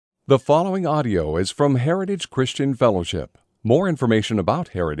The following audio is from Heritage Christian Fellowship. More information about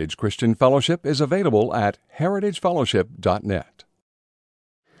Heritage Christian Fellowship is available at heritagefellowship.net.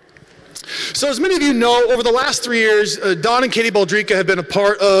 So as many of you know, over the last 3 years, Don and Don Baldrica have been a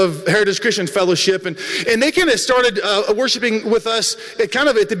part of Heritage Christian Fellowship, and they kind of started worshiping with us at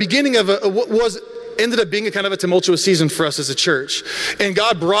the beginning of what ended up being a kind of a tumultuous season for us as a church. And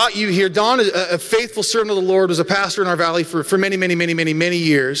God brought you here. Don, a faithful servant of the Lord, was a pastor in our valley for many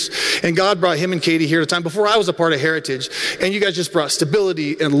years. And God brought him and Katie here at a time before I was a part of Heritage. And you guys just brought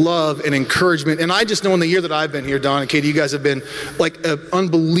stability and love and encouragement. And I just know in the year that I've been here, Don and Katie, you guys have been like an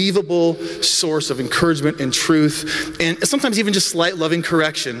unbelievable source of encouragement and truth. And sometimes even just slight loving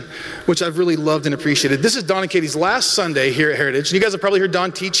correction, which I've really loved and appreciated. This is Don and Katie's last Sunday here at Heritage. And you guys have probably heard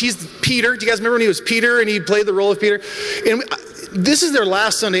Don teach. He's Peter. Do you guys remember when he was Peter and he played the role of Peter? And this is their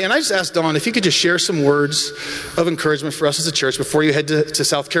last Sunday, and I just asked Don if he could just share some words of encouragement for us as a church before you head to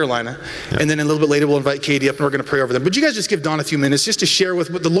South Carolina. Yeah. And then a little bit later we'll invite Katie up and we're going to pray over them. But you guys just give Don a few minutes just to share with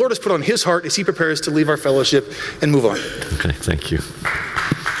what the Lord has put on his heart as he prepares to leave our fellowship and move on. Okay, thank you.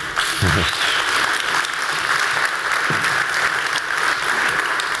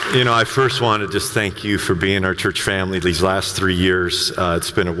 You know, I first want to just thank you for being our church family these last 3 years. It's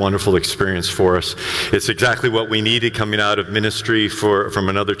been a wonderful experience for us. It's exactly what we needed coming out of ministry from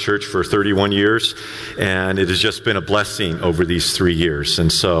another church for 31 years. And it has just been a blessing over these 3 years. And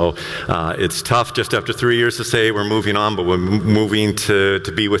so it's tough just after 3 years to say we're moving on, but we're moving to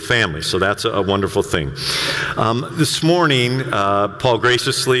be with family. So that's a wonderful thing. This morning, Paul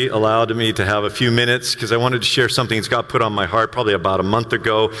graciously allowed me to have a few minutes because I wanted to share something that's God put on my heart probably about a month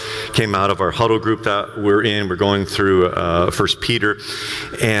ago. Came out of our huddle group that we're in. We're going through 1 Peter.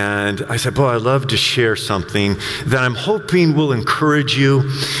 And I said, boy, I'd love to share something that I'm hoping will encourage you,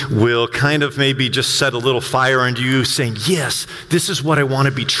 will kind of maybe just set a little fire under you saying, yes, this is what I want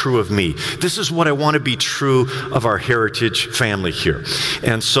to be true of me. This is what I want to be true of our Heritage family here.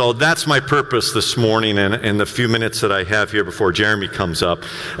 And so that's my purpose this morning and the few minutes that I have here before Jeremy comes up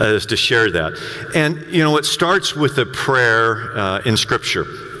is to share that. And, you know, it starts with a prayer in Scripture.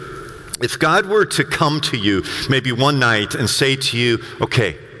 If God were to come to you maybe one night and say to you,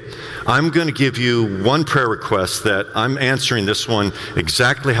 okay, I'm going to give you one prayer request that I'm answering this one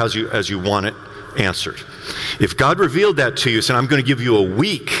exactly as you want it answered. If God revealed that to you and said, I'm going to give you a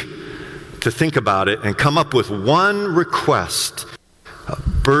week to think about it and come up with one request, a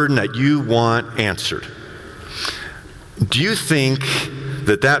burden that you want answered, do you think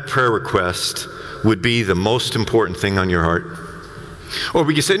that prayer request would be the most important thing on your heart? Or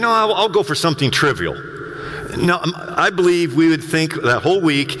we could say, no, I'll go for something trivial. No, I believe we would think that whole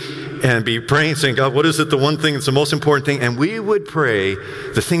week and be praying, saying, God, what is it, the one thing that's the most important thing? And we would pray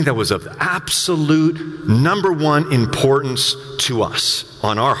the thing that was of absolute number one importance to us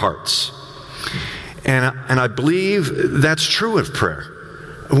on our hearts. And I believe that's true of prayer.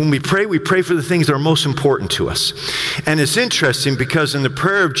 When we pray for the things that are most important to us. And it's interesting because in the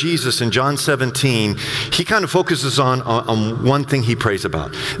prayer of Jesus in John 17, he kind of focuses on one thing he prays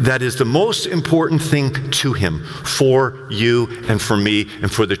about. That is the most important thing to him for you and for me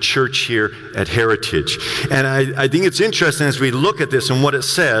and for the church here at Heritage. And I think it's interesting as we look at this and what it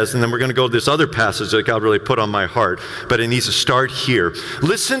says, and then we're going to go to this other passage that God really put on my heart, but it needs to start here.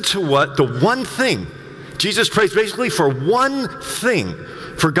 Listen to what the one thing, Jesus prays basically for one thing,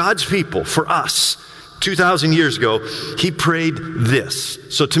 for God's people, for us, 2,000 years ago, he prayed this.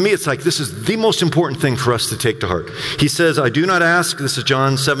 So to me, it's like this is the most important thing for us to take to heart. He says, I do not ask, this is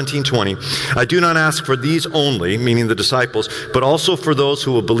John 17:20, I do not ask for these only, meaning the disciples, but also for those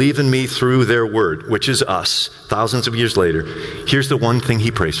who will believe in me through their word, which is us, thousands of years later. Here's the one thing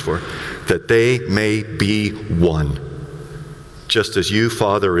he prays for, that they may be one. Just as you,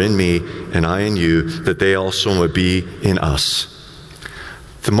 Father, are in me, and I in you, that they also may be in us.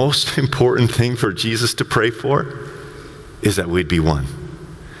 The most important thing for Jesus to pray for is that we'd be one,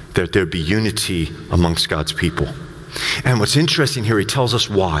 that there'd be unity amongst God's people. And what's interesting here, he tells us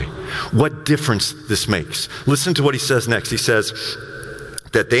why, what difference this makes. Listen to what he says next. He says,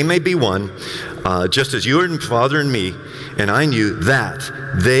 that they may be one, just as you are in Father and me, and I in you, that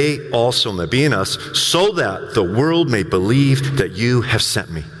they also may be in us, so that the world may believe that you have sent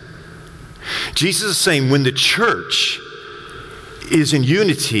me. Jesus is saying when the church is in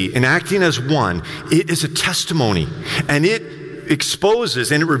unity and acting as one, it is a testimony, and it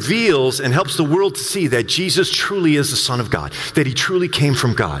exposes and it reveals and helps the world to see that Jesus truly is the Son of God, that he truly came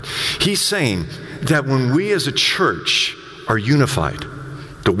from God. He's saying that when we as a church are unified,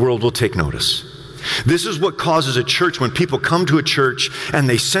 the world will take notice. This is what causes a church, when people come to a church and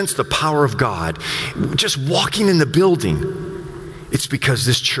they sense the power of God, just walking in the building, It's because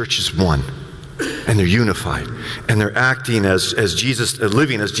this church is one. And they're unified. And they're acting as Jesus,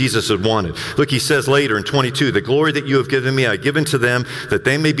 living as Jesus had wanted. Look, he says later in 22, the glory that you have given me, I have given to them, that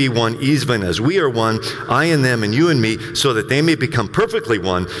they may be one, even as we are one, I and them and you and me, so that they may become perfectly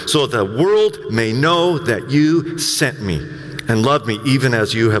one, so that the world may know that you sent me and loved me, even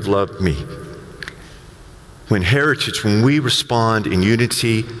as you have loved me. When Heritage, when we respond in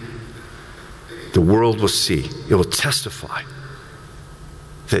unity, the world will see, it will testify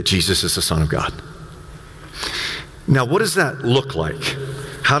that Jesus is the Son of God. Now, what does that look like?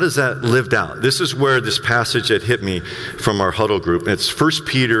 How does that lived out? This is where this passage that hit me from our huddle group. It's 1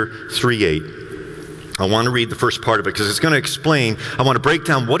 Peter 3:8. I want to read the first part of it because it's going to explain, I want to break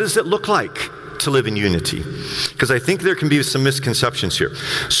down what does it look like to live in unity, because I think there can be some misconceptions here.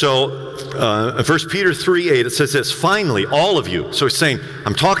 So in 1 Peter 3:8, it says this, finally, all of you. So he's saying,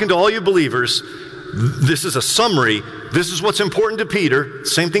 I'm talking to all you believers. This is a summary. This is what's important to Peter.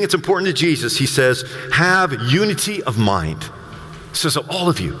 Same thing that's important to Jesus. He says, have unity of mind. He says, all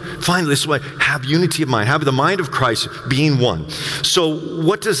of you. Finally, this way, have unity of mind. Have the mind of Christ being one. So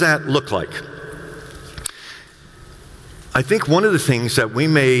what does that look like? I think one of the things that we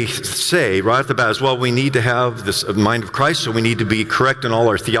may say right off the bat is, well, we need to have this mind of Christ, so we need to be correct in all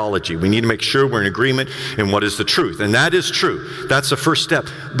our theology. We need to make sure we're in agreement in what is the truth. And that is true. That's the first step.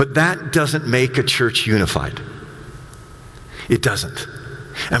 But that doesn't make a church unified. It doesn't.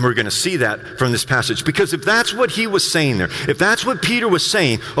 And we're going to see that from this passage. Because if that's what he was saying there, if that's what Peter was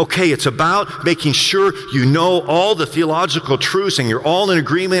saying, okay, it's about making sure you know all the theological truths and you're all in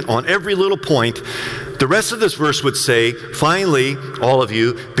agreement on every little point, the rest of this verse would say, finally, all of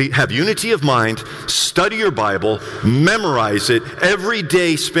you, have unity of mind, study your Bible, memorize it, every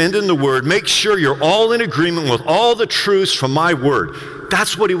day spend in the Word, make sure you're all in agreement with all the truths from my Word.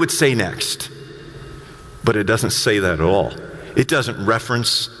 That's what he would say next. But it doesn't say that at all. It doesn't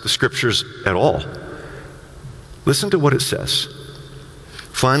reference the Scriptures at all. Listen to what it says.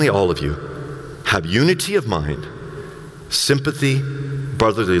 Finally, all of you, have unity of mind, sympathy,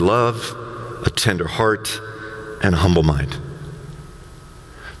 brotherly love, a tender heart, and a humble mind.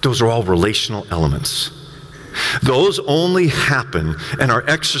 Those are all relational elements. Those only happen and are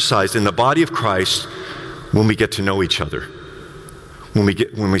exercised in the body of Christ when we get to know each other. When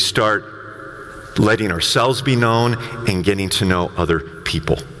we start letting ourselves be known and getting to know other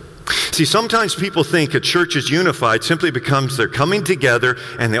people. See, sometimes people think a church is unified simply because they're coming together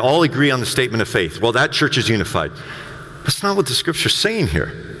and they all agree on the statement of faith. Well, that church is unified. That's not what the Scripture's saying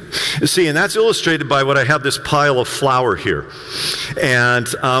here. You see, and that's illustrated by what I have this pile of flour here. And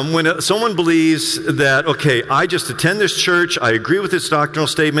when someone believes that, okay, I just attend this church, I agree with this doctrinal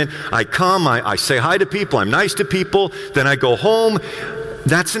statement, I come, I say hi to people, I'm nice to people, then I go home,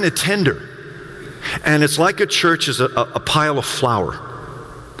 that's an attender. And it's like a church is a pile of flour.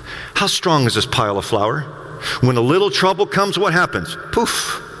 How strong is this pile of flour? When a little trouble comes, what happens?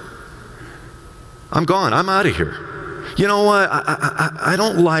 Poof. I'm gone. I'm out of here. You know what? I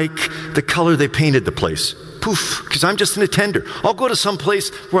don't like the color they painted the place. Poof, because I'm just an attender. I'll go to some place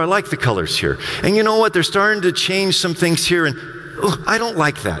where I like the colors here. And you know what? They're starting to change some things here, and I don't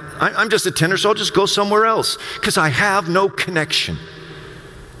like that. I'm just a attender, so I'll just go somewhere else because I have no connection.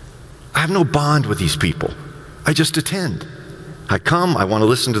 I have no bond with these people. I just attend. I come, I want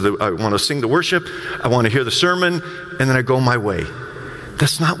to sing the worship, I want to hear the sermon, and then I go my way.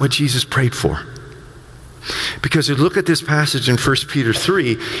 That's not what Jesus prayed for. Because if you look at this passage in 1 Peter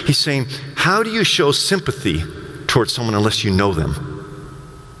 3, he's saying, how do you show sympathy towards someone unless you know them?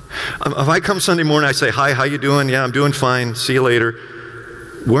 If I come Sunday morning, I say, hi, how you doing? Yeah, I'm doing fine. See you later.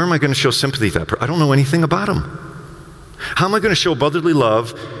 Where am I going to show sympathy to that person? I don't know anything about them. How am I going to show brotherly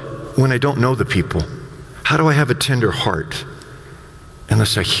love when I don't know the people? How do I have a tender heart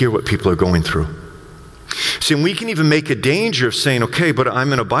unless I hear what people are going through? See, and we can even make a danger of saying, okay, but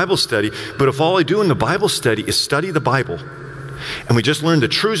I'm in a Bible study, but if all I do in the Bible study is study the Bible, and we just learn the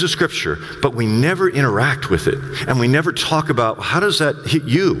truths of Scripture, but we never interact with it, and we never talk about how does that hit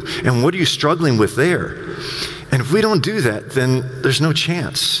you, and what are you struggling with there? And if we don't do that, then there's no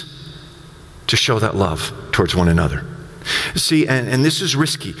chance to show that love towards one another. See, and this is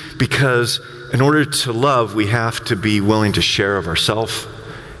risky because in order to love, we have to be willing to share of ourselves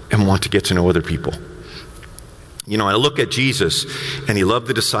and want to get to know other people. You know, I look at Jesus and he loved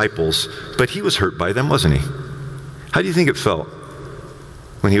the disciples, but he was hurt by them, wasn't he? How do you think it felt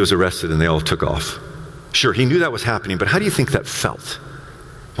when he was arrested and they all took off? Sure, he knew that was happening, but how do you think that felt?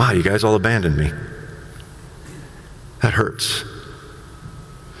 Wow, you guys all abandoned me. That hurts.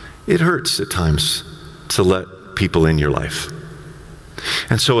 It hurts at times to let people in your life.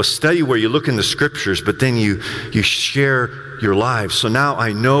 And so a study where you look in the scriptures, but then you share your lives. So now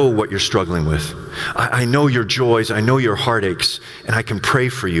I know what you're struggling with. I know your joys. I know your heartaches, and I can pray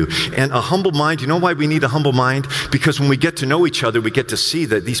for you. And a humble mind, you know why we need a humble mind? Because when we get to know each other, we get to see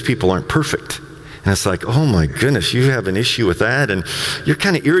that these people aren't perfect. And it's like, oh my goodness, you have an issue with that, and you're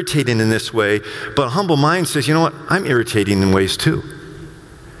kind of irritating in this way. But a humble mind says, you know what, I'm irritating in ways too.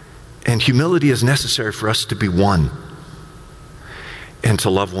 And humility is necessary for us to be one and to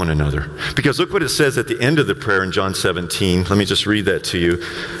love one another. Because look what it says at the end of the prayer in John 17. Let me just read that to you.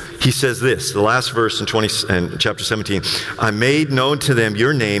 He says this, the last verse in chapter 17, I made known to them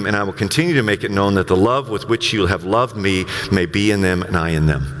your name, and I will continue to make it known, that the love with which you have loved me may be in them and I in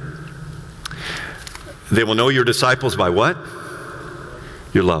them. They will know your disciples by what?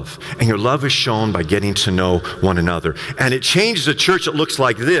 Your love. And your love is shown by getting to know one another. And it changes a church that looks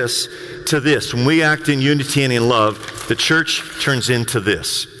like this to this. When we act in unity and in love, the church turns into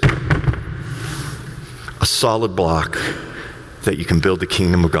this. A solid block that you can build the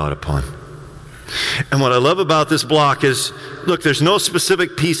kingdom of God upon. And what I love about this block is, look, there's no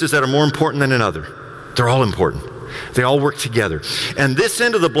specific pieces that are more important than another. They're all important. They all work together. And this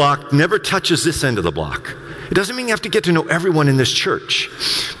end of the block never touches this end of the block. It doesn't mean you have to get to know everyone in this church.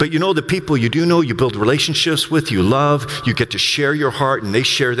 But you know the people you do know, you build relationships with, you love, you get to share your heart and they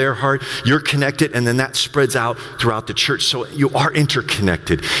share their heart. You're connected, and then that spreads out throughout the church. So you are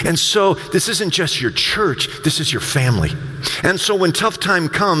interconnected. And so this isn't just your church, this is your family. And so when tough times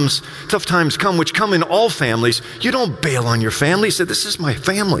come, which come in all families, you don't bail on your family. You say, this is my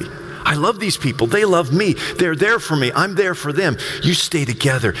family. I love these people. They love me. They're there for me. I'm there for them. You stay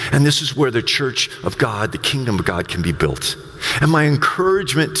together. And this is where the church of God, the kingdom of God, can be built. And my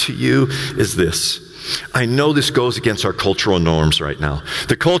encouragement to you is this. I know this goes against our cultural norms right now.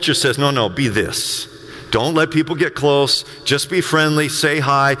 The culture says, no, be this. Don't let people get close. Just be friendly. Say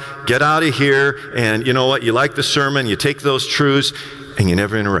hi. Get out of here. And you know what? You like the sermon. You take those truths and you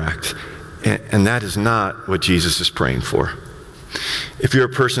never interact. And that is not what Jesus is praying for. If you're a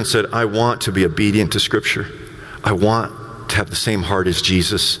person who said, I want to be obedient to Scripture, I want to have the same heart as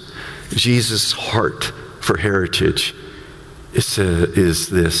Jesus. Jesus' heart for Heritage is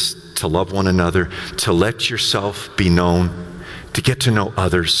this, to love one another, to let yourself be known, to get to know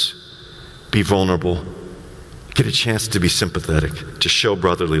others, be vulnerable, get a chance to be sympathetic, to show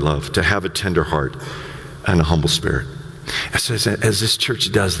brotherly love, to have a tender heart and a humble spirit. As this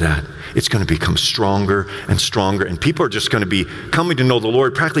church does that, it's going to become stronger and stronger, and people are just going to be coming to know the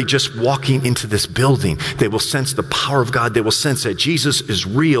Lord practically just walking into this building. They will sense the power of God. They will sense that Jesus is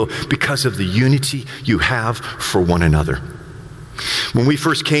real because of the unity you have for one another. When we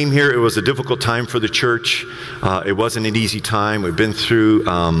first came here, it was a difficult time for the church. It wasn't an easy time. We've been through,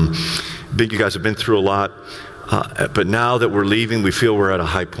 you guys have been through a lot. But now that we're leaving, we feel we're at a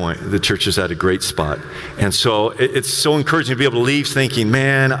high point. The church is at a great spot. And so it's so encouraging to be able to leave thinking,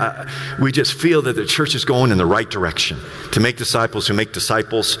 man, we just feel that the church is going in the right direction. To make disciples who make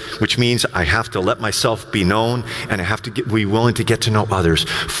disciples, which means I have to let myself be known, and I have to be willing to get to know others.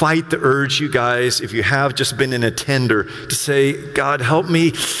 Fight the urge, you guys, if you have just been an attender, to say, God, help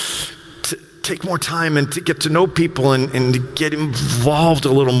me to take more time and to get to know people and to get involved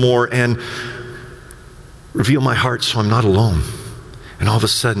a little more, and reveal my heart so I'm not alone. And all of a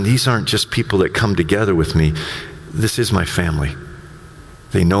sudden, these aren't just people that come together with me. This is my family.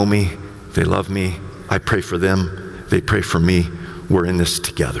 They know me. They love me. I pray for them. They pray for me. We're in this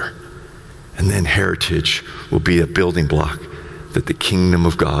together. And then Heritage will be a building block that the kingdom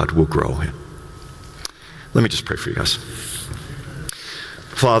of God will grow in. Let me just pray for you guys.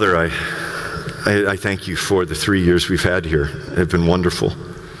 Father, I thank you for the 3 years we've had here. They've been wonderful.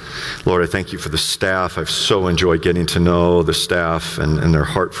 Lord, I thank you for the staff. I've so enjoyed getting to know the staff and their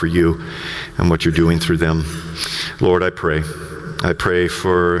heart for you and what you're doing through them. Lord, I pray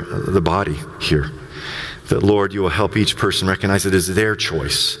for the body here, that, Lord, you will help each person recognize it is their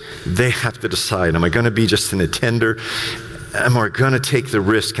choice. They have to decide, am I going to be just an attender? Am I going to take the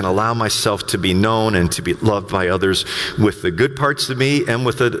risk and allow myself to be known and to be loved by others with the good parts of me and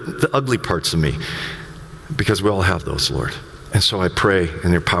with the ugly parts of me? Because we all have those, Lord. And so I pray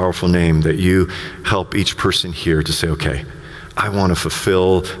in your powerful name that you help each person here to say, okay, I want to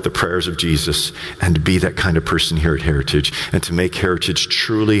fulfill the prayers of Jesus and to be that kind of person here at Heritage and to make Heritage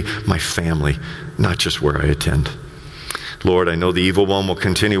truly my family, not just where I attend. Lord, I know the evil one will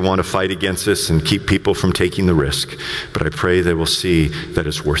continue to want to fight against this and keep people from taking the risk, but I pray they will see that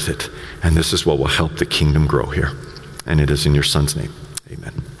it's worth it. And this is what will help the kingdom grow here. And it is in your Son's name.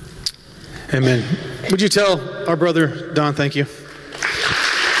 Amen. Amen. Would you tell our brother Don thank you?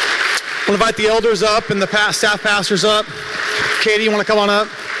 We'll invite the elders up and the staff pastors up. Katie, you want to come on up?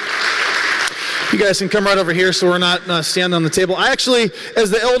 You guys can come right over here so we're not standing on the table. I actually,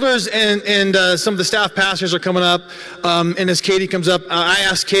 as the elders and some of the staff pastors are coming up, and as Katie comes up, I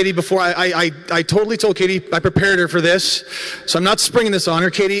asked Katie before, I totally told Katie, I prepared her for this, so I'm not springing this on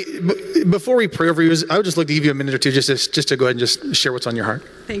her. Katie, before we pray over you, I would just like to give you a minute or two just to go ahead and just share what's on your heart.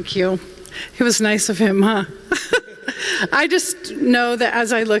 Thank you. It was nice of him, huh? I just know that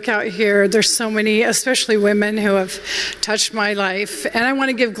as I look out here, there's so many, especially women, who have touched my life. And I want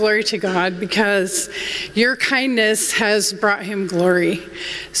to give glory to God because your kindness has brought him glory.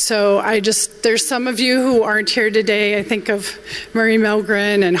 So there's some of you who aren't here today. I think of Murray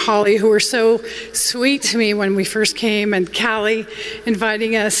Melgren and Holly, who were so sweet to me when we first came, and Callie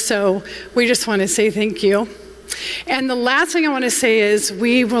inviting us. So we just want to say thank you. And the last thing I want to say is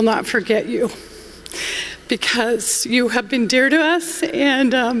we will not forget you, because you have been dear to us,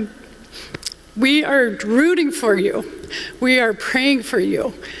 and we are rooting for you. We are praying for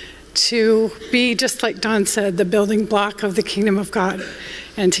you to be, just like Don said, the building block of the kingdom of God,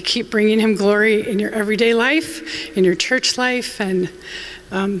 and to keep bringing him glory in your everyday life, in your church life, and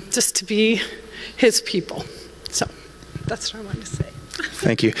just to be his people. So that's what I wanted to say.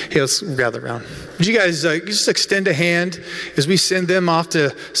 Thank you. Hey, let's gather around. Would you guys just extend a hand as we send them off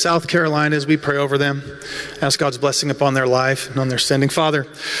to South Carolina, as we pray over them, ask God's blessing upon their life and on their sending. Father,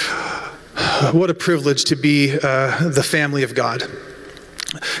 what a privilege to be the family of God.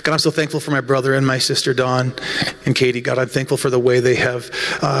 God, I'm so thankful for my brother and my sister Don and Katie. God, I'm thankful for the way they have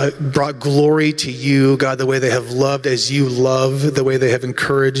brought glory to you. God, the way they have loved as you love, the way they have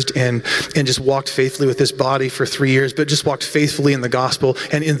encouraged and just walked faithfully with this body for 3 years, but just walked faithfully in the gospel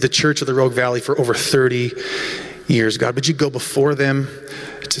and in the church of the Rogue Valley for over 30 years. God, would you go before them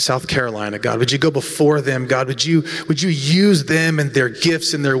to South Carolina, God? Would you go before them, God? Would you use them and their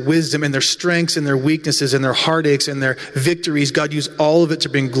gifts and their wisdom and their strengths and their weaknesses and their heartaches and their victories? God, use all of it to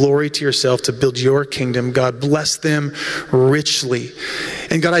bring glory to yourself, to build your kingdom. God, bless them richly.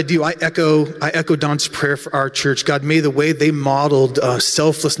 And God, I echo Don's prayer for our church. God, may the way they modeled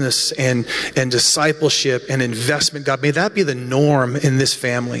selflessness and discipleship and investment, God, may that be the norm in this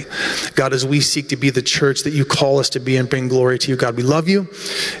family. God, as we seek to be the church that you call us to be and bring glory to you, God, we love you.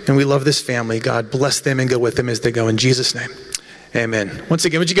 And we love this family. God, bless them and go with them as they go. In Jesus' name, amen. Once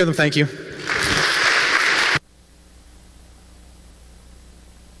again, would you give them thank you?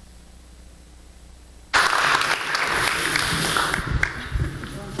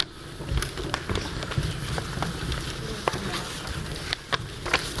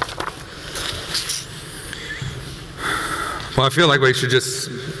 Well, I feel like we should just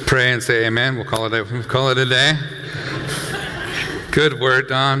pray and say amen. We'll call it a day. Good word,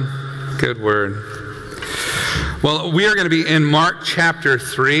 Don. Good word. Well, we are going to be in Mark chapter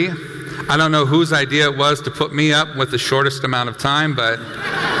 3. I don't know whose idea it was to put me up with the shortest amount of time, but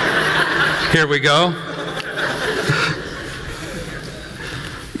here we go.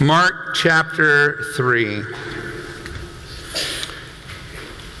 Mark chapter 3.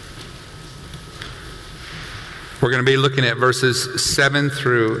 We're going to be looking at verses 7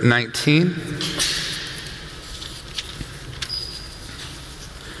 through 19.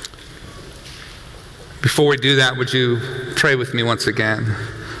 Before we do that, would you pray with me once again?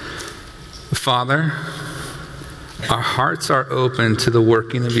 Father, our hearts are open to the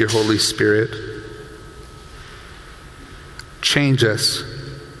working of your Holy Spirit. Change us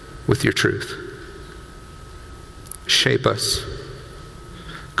with your truth. Shape us.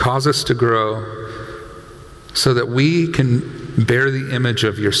 Cause us to grow so that we can bear the image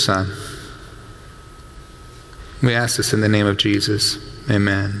of your Son. We ask this in the name of Jesus.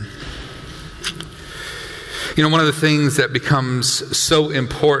 Amen. You know, one of the things that becomes so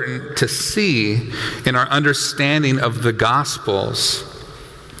important to see in our understanding of the Gospels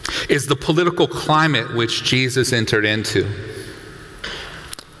is the political climate which Jesus entered into.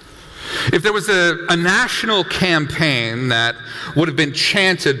 If there was a national campaign that would have been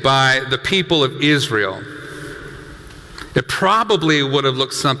chanted by the people of Israel, it probably would have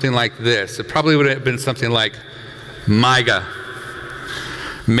looked something like this. It probably would have been something like, MAGA,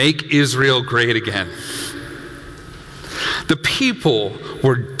 make Israel great again. The people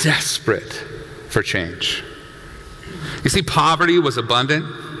were desperate for change. You see, poverty was abundant.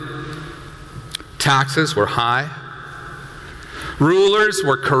 Taxes were high. Rulers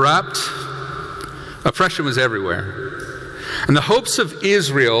were corrupt. Oppression was everywhere. And the hopes of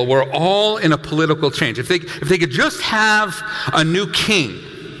Israel were all in a political change. If they could just have a new king,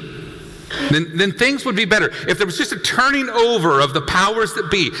 then things would be better. If there was just a turning over of the powers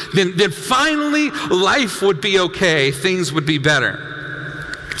that be, then finally life would be okay, things would be better.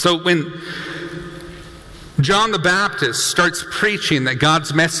 So when John the Baptist starts preaching that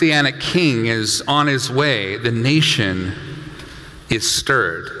God's messianic king is on his way. The nation is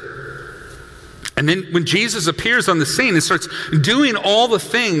stirred. And then when Jesus appears on the scene and starts doing all the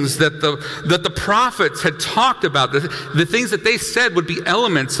things that the prophets had talked about, the things that they said would be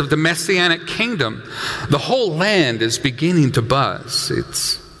elements of the messianic kingdom, the whole land is beginning to buzz.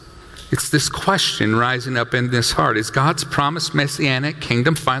 It's this question rising up in this heart. Is God's promised messianic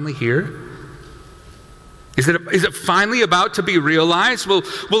kingdom finally here? Is it finally about to be realized? Will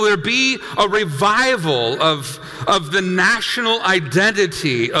there be a revival of the national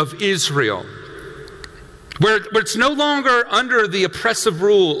identity of Israel? Where it's no longer under the oppressive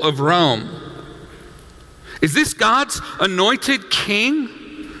rule of Rome. Is this God's anointed king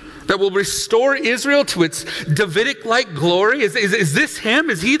that will restore Israel to its Davidic-like glory? Is this him?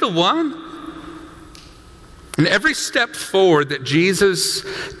 Is he the one? And every step forward that Jesus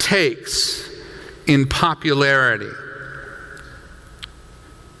takes in popularity,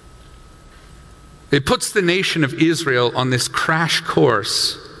 it puts the nation of Israel on this crash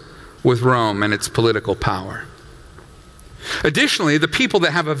course with Rome and its political power. Additionally, the people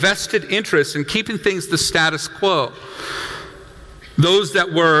that have a vested interest in keeping things the status quo, those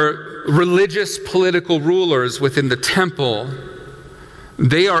that were religious political rulers within the temple,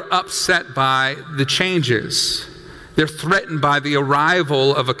 they are upset by the changes. They're threatened by the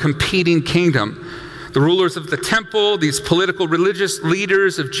arrival of a competing kingdom. The rulers of the temple, these political religious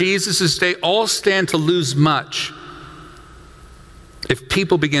leaders of Jesus' day, all stand to lose much if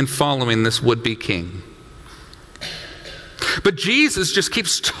people begin following this would-be king. But Jesus just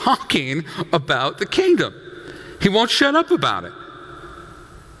keeps talking about the kingdom. He won't shut up about it.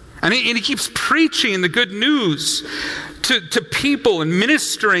 And he keeps preaching the good news to people and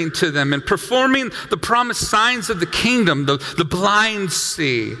ministering to them and performing the promised signs of the kingdom. The blind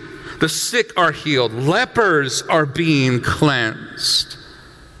see, the sick are healed, lepers are being cleansed.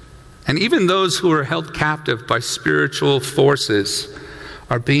 And even those who are held captive by spiritual forces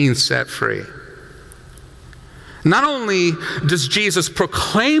are being set free. Not only does Jesus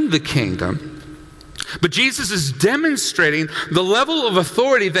proclaim the kingdom, but Jesus is demonstrating the level of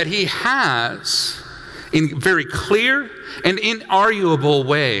authority that he has in very clear and inarguable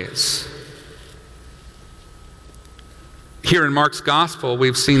ways. Here in Mark's gospel,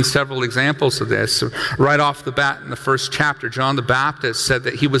 we've seen several examples of this. Right off the bat in the first chapter, John the Baptist said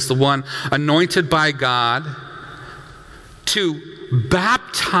that he was the one anointed by God to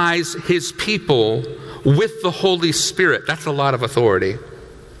baptize his people with the Holy Spirit. That's a lot of authority.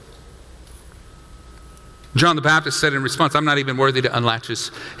 John the Baptist said in response, I'm not even worthy to unlatch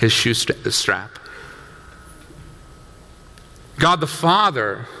his shoe strap. God the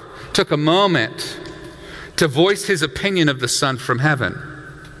Father took a moment to voice his opinion of the Son from heaven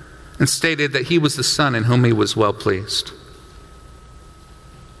and stated that he was the Son in whom he was well pleased.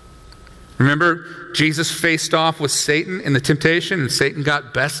 Remember, Jesus faced off with Satan in the temptation and Satan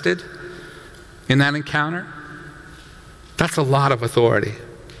got bested in that encounter? That's a lot of authority.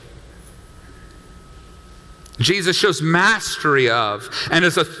 Jesus shows mastery of and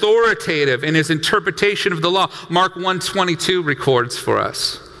is authoritative in his interpretation of the law. Mark 1:22 records for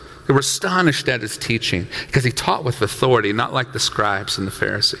us. They were astonished at his teaching because he taught with authority, not like the scribes and the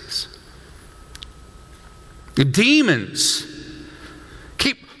Pharisees. The demons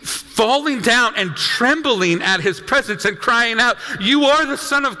keep falling down and trembling at his presence and crying out, "You are the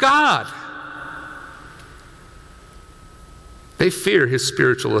Son of God." They fear his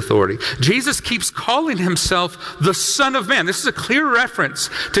spiritual authority. Jesus keeps calling himself the Son of Man. This is a clear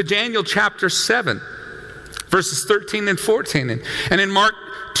reference to Daniel chapter 7, verses 13 and 14. And in Mark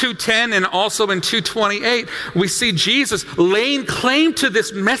 2:10 and also in 2:28, we see Jesus laying claim to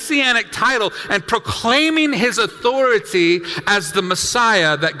this messianic title and proclaiming his authority as the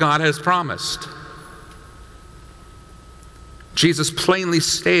Messiah that God has promised. Jesus plainly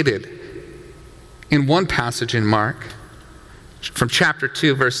stated in one passage in Mark, from chapter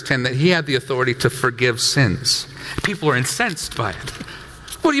 2, verse 10, that he had the authority to forgive sins. People are incensed by it.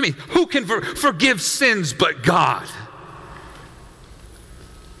 What do you mean? Who can forgive sins but God?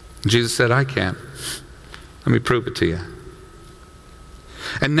 Jesus said, I can. Let me prove it to you.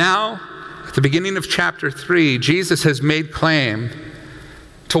 And now, at the beginning of chapter 3, Jesus has made claim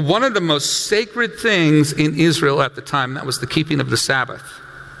to one of the most sacred things in Israel at the time. That was the keeping of the Sabbath.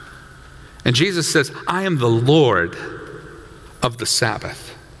 And Jesus says, I am the Lord of the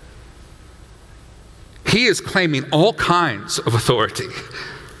Sabbath. He is claiming all kinds of authority.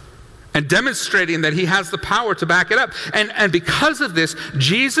 and demonstrating that he has the power to back it up. And because of this,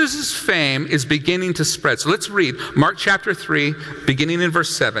 Jesus' fame is beginning to spread. So let's read Mark chapter 3, beginning in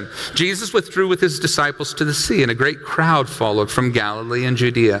verse 7. Jesus withdrew with his disciples to the sea, and a great crowd followed from Galilee and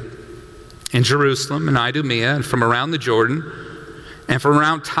Judea, and Jerusalem and Idumea, and from around the Jordan, and from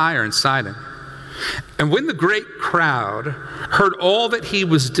around Tyre and Sidon. And when the great crowd heard all that he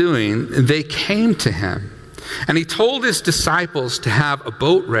was doing, they came to him. And he told his disciples to have a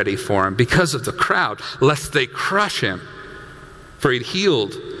boat ready for him because of the crowd, lest they crush him. For he'd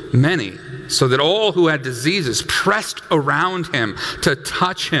healed many, so that all who had diseases pressed around him to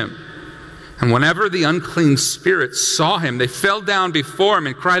touch him. And whenever the unclean spirits saw him, they fell down before him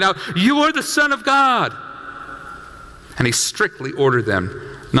and cried out, "You are the Son of God!" And he strictly ordered them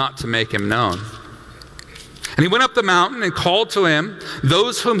not to make him known. And he went up the mountain and called to him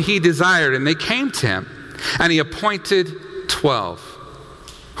those whom he desired, and they came to him. And he appointed 12,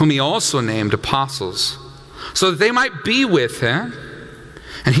 whom he also named apostles, so that they might be with him,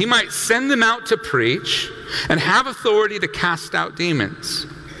 and he might send them out to preach and have authority to cast out demons.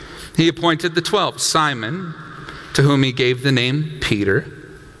 He appointed the 12, Simon, to whom he gave the name Peter,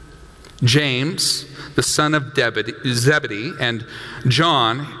 James, the son of Zebedee, and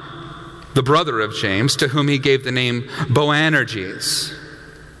John, the brother of James, to whom he gave the name Boanerges,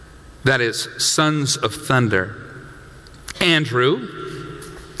 that is, sons of thunder, Andrew,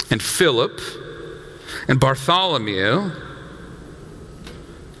 and Philip, and Bartholomew,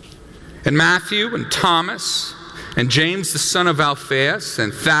 and Matthew, and Thomas, and James the son of Alphaeus,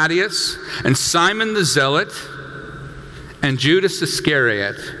 and Thaddeus, and Simon the Zealot, and Judas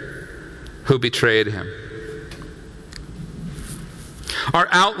Iscariot, who betrayed him. Our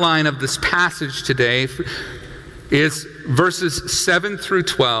outline of this passage today is verses 7 through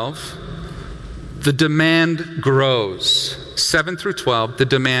 12. The demand grows. 7 through 12, the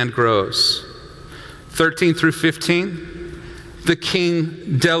demand grows. 13 through 15, the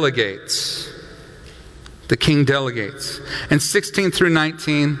king delegates. The king delegates. And 16 through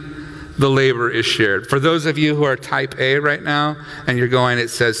 19, the labor is shared. For those of you who are type A right now, and you're going, it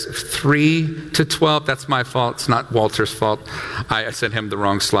says 3 to 12. That's my fault. It's not Walter's fault. I sent him the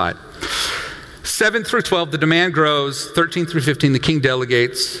wrong slide. 7 through 12, the demand grows. 13 through 15, the king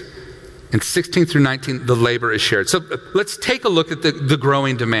delegates. And 16 through 19, the labor is shared. So let's take a look at the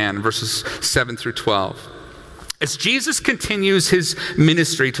growing demand, verses 7 through 12. As Jesus continues his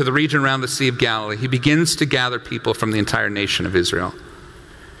ministry to the region around the Sea of Galilee, he begins to gather people from the entire nation of Israel.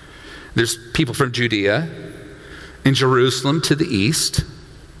 There's people from Judea, and Jerusalem to the east,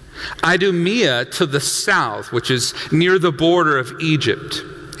 Idumea to the south, which is near the border of Egypt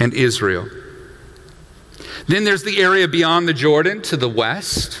and Israel. Then there's the area beyond the Jordan to the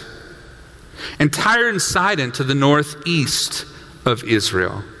west, and Tyre and Sidon to the northeast of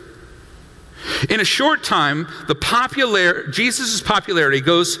Israel. In a short time, Jesus' popularity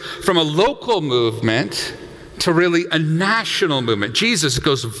goes from a local movement to really a national movement. Jesus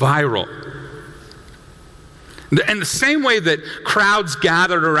goes viral. In the same way that crowds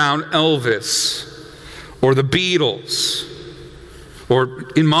gathered around Elvis or the Beatles,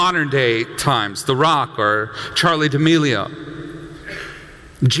 or in modern day times, The Rock or Charlie D'Amelio,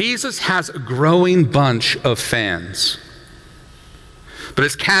 Jesus has a growing bunch of fans. But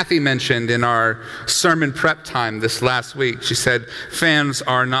as Kathy mentioned in our sermon prep time this last week, she said, fans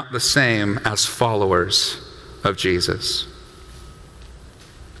are not the same as followers of Jesus.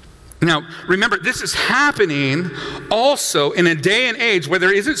 Now, remember, this is happening also in a day and age where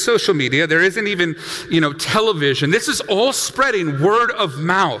there isn't social media, there isn't even, television. This is all spreading word of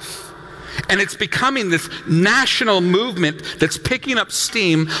mouth. And it's becoming this national movement that's picking up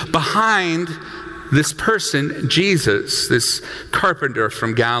steam behind this person, Jesus, this carpenter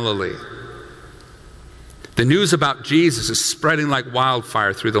from Galilee. The news about Jesus is spreading like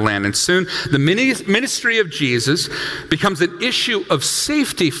wildfire through the land. And soon the ministry of Jesus becomes an issue of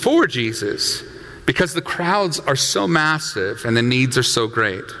safety for Jesus because the crowds are so massive and the needs are so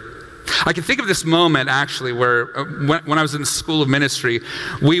great. I can think of this moment actually where when I was in the school of ministry,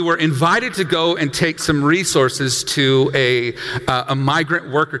 we were invited to go and take some resources to a migrant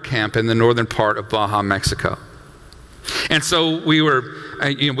worker camp in the northern part of Baja, Mexico. And so we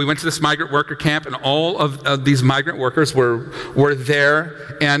went to this migrant worker camp, and all of these migrant workers were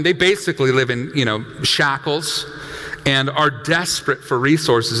there, and they basically live in shackles and are desperate for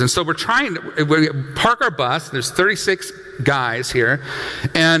resources. And so we park our bus. There's 36 guys here,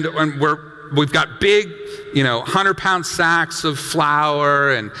 and we've got big 100-pound sacks of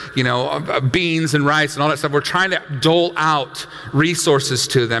flour and beans and rice and all that stuff. We're trying to dole out resources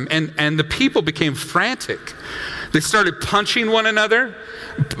to them, and the people became frantic. They started punching one another.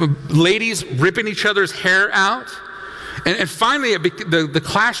 ladies ripping each other's hair out. And finally, the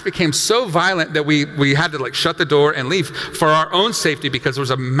clash became so violent that we had to shut the door and leave for our own safety, because there was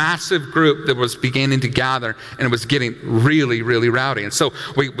a massive group that was beginning to gather, and it was getting really, really rowdy. And so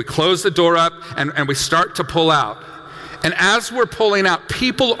we close the door up and we start to pull out. And as we're pulling out,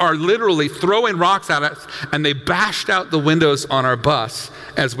 people are literally throwing rocks at us, and they bashed out the windows on our bus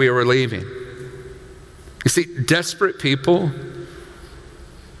as we were leaving. You see, desperate people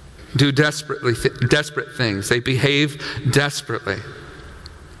do desperate things. They behave desperately.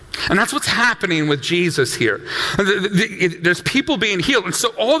 And that's what's happening with Jesus here. There's people being healed. And so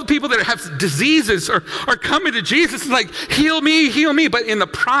all the people that have diseases are coming to Jesus and like, heal me, heal me. But in the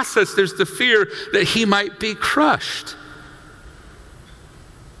process, there's the fear that he might be crushed.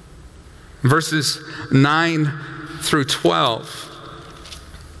 Verses 9 through 12.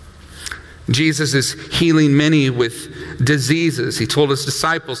 Jesus is healing many with diseases. He told his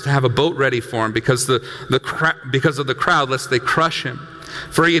disciples to have a boat ready for him because of the crowd, lest they crush him.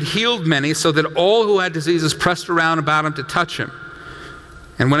 For he had healed many, so that all who had diseases pressed around about him to touch him.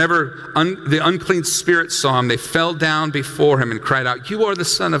 And whenever the unclean spirits saw him, they fell down before him and cried out, "You are the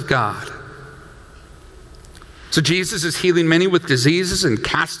Son of God." So Jesus is healing many with diseases and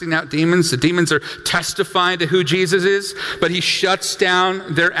casting out demons. The demons are testifying to who Jesus is, but he shuts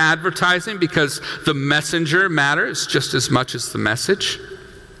down their advertising because the messenger matters just as much as the message.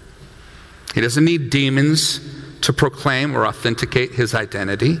 He doesn't need demons to proclaim or authenticate his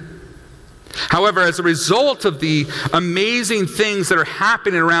identity. However, as a result of the amazing things that are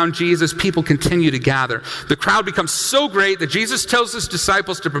happening around Jesus, people continue to gather. The crowd becomes so great that Jesus tells his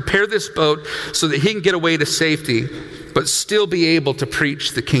disciples to prepare this boat so that he can get away to safety, but still be able to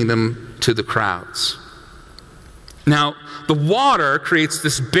preach the kingdom to the crowds. Now, the water creates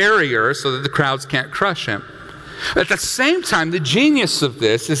this barrier so that the crowds can't crush him. At the same time, the genius of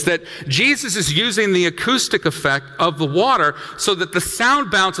this is that Jesus is using the acoustic effect of the water so that the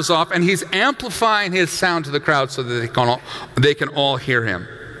sound bounces off, and he's amplifying his sound to the crowd so that they can all hear him.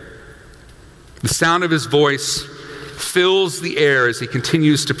 The sound of his voice fills the air as he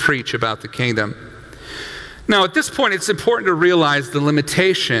continues to preach about the kingdom. Now, at this point, it's important to realize the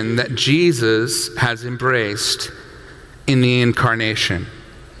limitation that Jesus has embraced in the incarnation.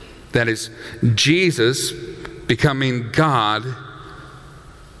 That is, Jesus becoming God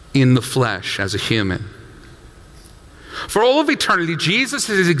in the flesh as a human. For all of eternity, Jesus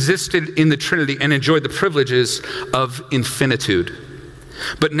has existed in the Trinity and enjoyed the privileges of infinitude.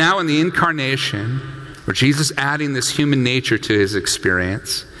 But now in the incarnation, where Jesus adding this human nature to his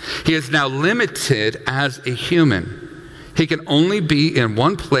experience, he is now limited as a human. He can only be in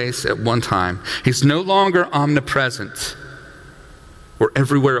one place at one time. He's no longer omnipresent or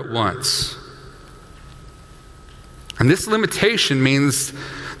everywhere at once. And this limitation means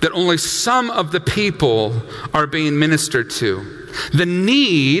that only some of the people are being ministered to. The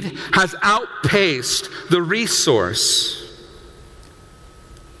need has outpaced the resource.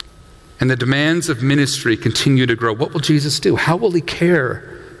 And the demands of ministry continue to grow. What will Jesus do? How will he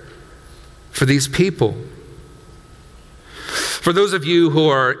care for these people? For those of you who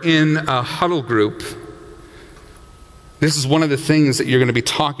are in a huddle group, this is one of the things that you're going to be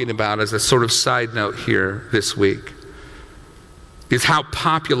talking about as a sort of side note here this week. Is how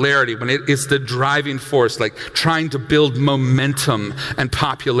popularity, when it is the driving force, like trying to build momentum and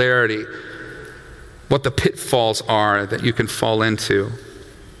popularity, what the pitfalls are that you can fall into.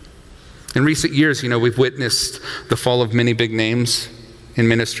 In recent years, we've witnessed the fall of many big names in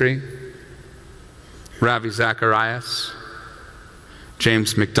ministry. Ravi Zacharias,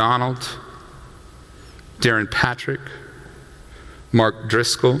 James McDonald, Darren Patrick, Mark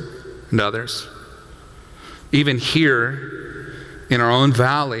Driscoll, and others. Even here, in our own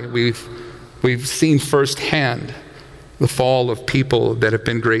valley, we've seen firsthand the fall of people that have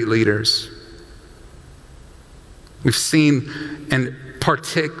been great leaders. We've seen and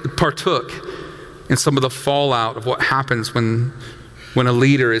partook in some of the fallout of what happens when a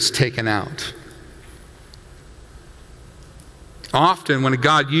leader is taken out. Often when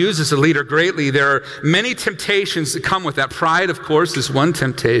God uses a leader greatly, there are many temptations that come with that. Pride, of course, is one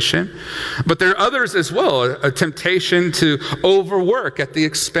temptation. But there are others as well. A temptation to overwork at the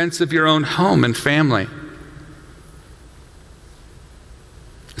expense of your own home and family.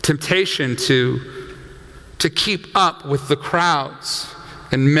 A temptation to keep up with the crowds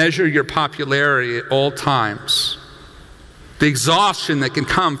and measure your popularity at all times. The exhaustion that can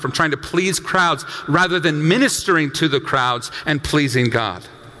come from trying to please crowds rather than ministering to the crowds and pleasing God.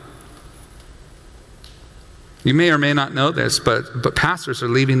 You may or may not know this, but pastors are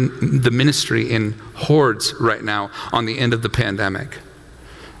leaving the ministry in hordes right now on the end of the pandemic.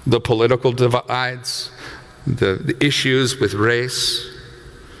 the political divides, the issues with race,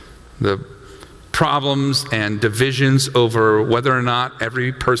 the problems and divisions over whether or not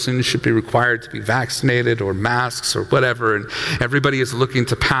every person should be required to be vaccinated or masks or whatever. And everybody is looking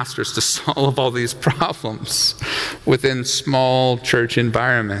to pastors to solve all these problems within small church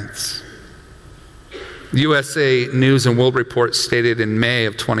environments. USA News and World Report stated in May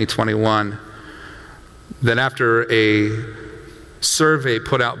of 2021 that after a survey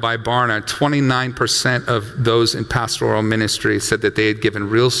put out by Barna, 29% of those in pastoral ministry said that they had given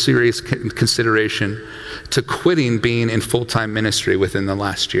real serious consideration to quitting being in full-time ministry within the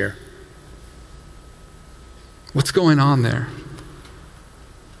last year. What's going on there?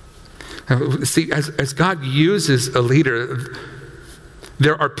 See, as God uses a leader,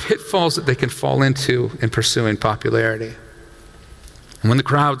 there are pitfalls that they can fall into in pursuing popularity. And when the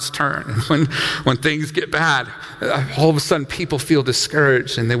crowds turn, and when things get bad, all of a sudden people feel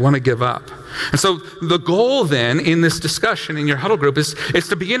discouraged and they want to give up. And so the goal then in this discussion in your huddle group is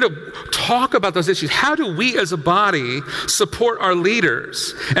to begin to talk about those issues. How do we as a body support our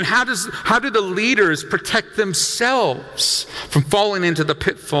leaders? And how do the leaders protect themselves from falling into the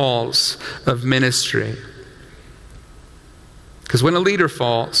pitfalls of ministry? Because when a leader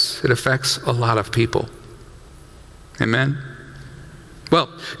falls, it affects a lot of people. Amen? Well,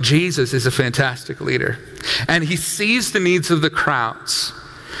 Jesus is a fantastic leader, and he sees the needs of the crowds,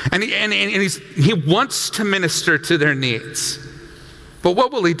 and he wants to minister to their needs. But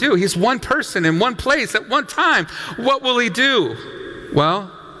what will he do? He's one person in one place at one time. What will he do?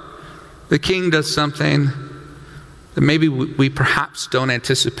 Well, the king does something that maybe we perhaps don't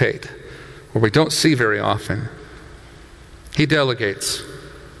anticipate, or we don't see very often. He delegates.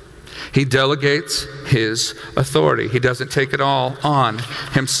 He delegates his authority. He doesn't take it all on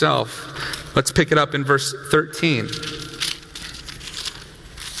himself. Let's pick it up in verse 13.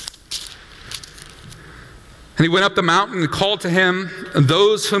 And he went up the mountain and called to him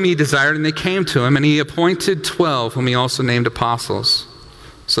those whom he desired, and they came to him, and he appointed 12, whom he also named apostles,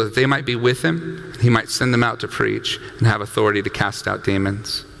 so that they might be with him. He might send them out to preach and have authority to cast out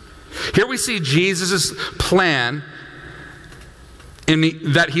demons. Here we see Jesus' plan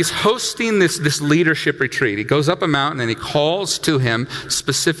that he's hosting this leadership retreat. He goes up a mountain and he calls to him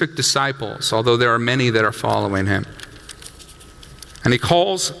specific disciples, although there are many that are following him. And he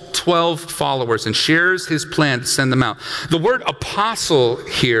calls 12 followers and shares his plan to send them out. The word apostle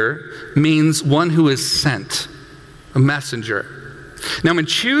here means one who is sent, a messenger. Now, in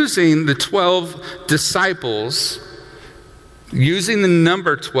choosing the 12 disciples, using the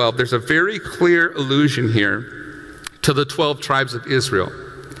number 12, there's a very clear allusion here to the 12 tribes of Israel.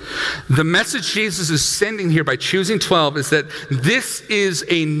 The message Jesus is sending here by choosing 12 is that this is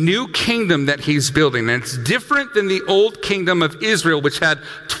a new kingdom that he's building, and it's different than the old kingdom of Israel, which had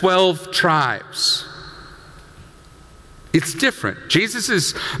 12 tribes. It's different. Jesus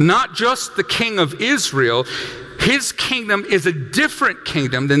is not just the king of Israel. His kingdom is a different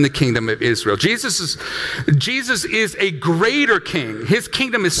kingdom than the kingdom of Israel. Jesus is a greater king. His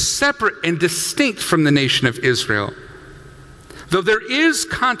kingdom is separate and distinct from the nation of Israel. Though there is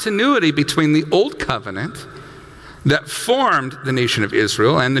continuity between the old covenant that formed the nation of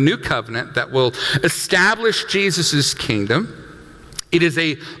Israel and the new covenant that will establish Jesus' kingdom, it is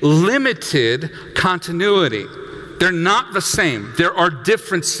a limited continuity. They're not the same. There are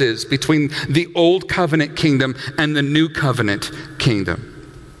differences between the old covenant kingdom and the new covenant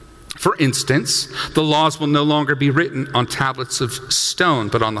kingdom. For instance, the laws will no longer be written on tablets of stone,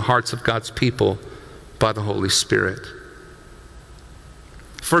 but on the hearts of God's people by the Holy Spirit.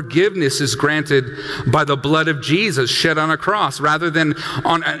 Forgiveness is granted by the blood of Jesus shed on a cross rather than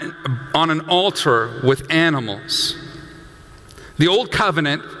on an altar with animals. The old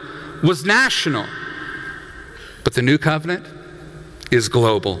covenant was national, but the new covenant is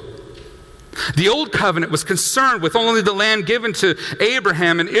global. The old covenant was concerned with only the land given to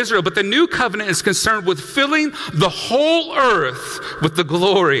Abraham and Israel, but the new covenant is concerned with filling the whole earth with the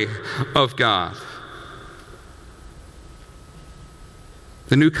glory of God.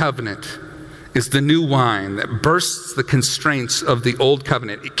 The new covenant is the new wine that bursts the constraints of the old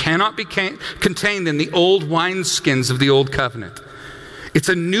covenant. It cannot be contained in the old wineskins of the old covenant. It's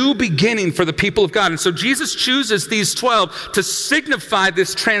a new beginning for the people of God. And so Jesus chooses these 12 to signify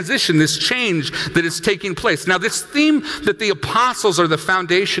this transition, this change that is taking place. Now, this theme that the apostles are the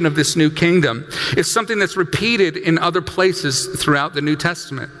foundation of this new kingdom is something that's repeated in other places throughout the New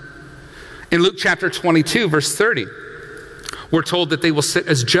Testament. In Luke chapter 22, verse 30, we're told that they will sit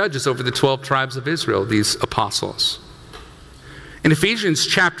as judges over the 12 tribes of Israel, these apostles. In Ephesians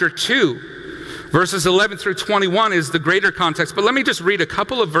chapter 2, Verses 11 through 21 is the greater context, but let me just read a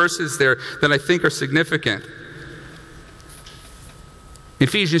couple of verses there that I think are significant.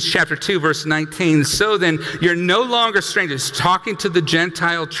 Ephesians chapter 2, verse 19, so then you're no longer strangers, talking to the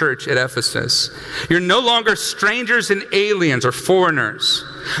Gentile church at Ephesus. You're no longer strangers and aliens or foreigners,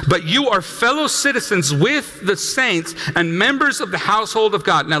 but you are fellow citizens with the saints and members of the household of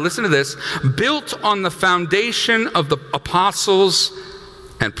God. Now listen to this, built on the foundation of the apostles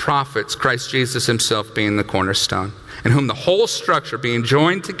and prophets, Christ Jesus himself being the cornerstone, in whom the whole structure being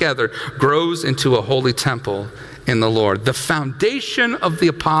joined together grows into a holy temple in the Lord. The foundation of the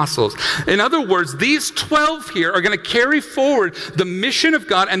apostles. In other words, these 12 here are going to carry forward the mission of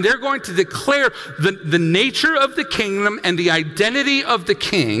God, and they're going to declare the nature of the kingdom and the identity of the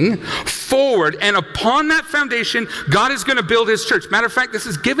king forward. And upon that foundation, God is going to build his church. Matter of fact, this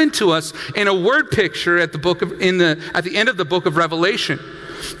is given to us in a word picture at the end of the book of Revelation.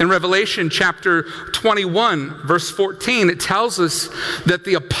 In Revelation chapter 21, verse 14, it tells us that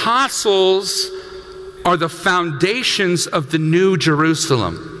the apostles are the foundations of the new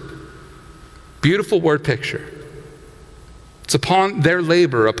Jerusalem. Beautiful word picture. It's upon their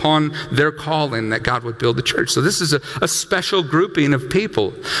labor, upon their calling that God would build the church. So this is a special grouping of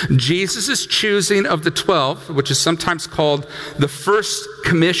people. Jesus' choosing of the 12, which is sometimes called the first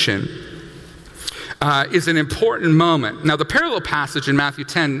commission, is an important moment. Now, the parallel passage in Matthew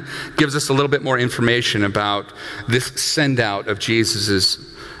 10 gives us a little bit more information about this send out of Jesus'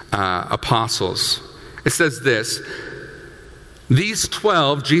 apostles. It says this, these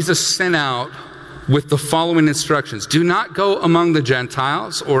 12 Jesus sent out with the following instructions. Do not go among the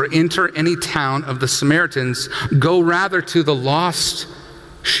Gentiles or enter any town of the Samaritans. Go rather to the lost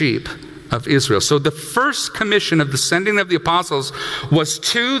sheep of Israel. So the first commission of the sending of the apostles was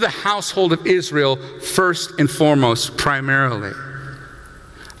to the household of Israel first and foremost, primarily.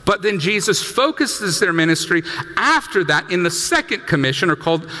 But then Jesus focuses their ministry after that in the second commission, or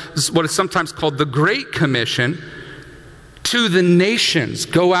called what is sometimes called the Great Commission, to the nations.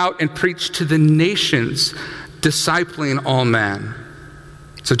 Go out and preach to the nations, discipling all men.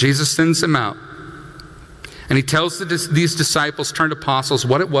 So Jesus sends them out. And he tells these disciples turned apostles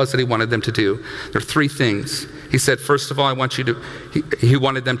what it was that he wanted them to do. There are three things. He said, first of all, he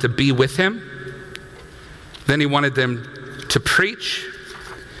wanted them to be with him. Then he wanted them to preach.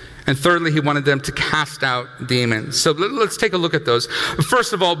 And thirdly, he wanted them to cast out demons. So let's take a look at those.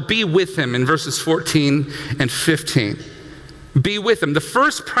 First of all, be with him in verses 14 and 15. Be with him. The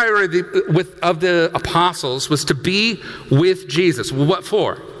first priority of the apostles was to be with Jesus. Well, what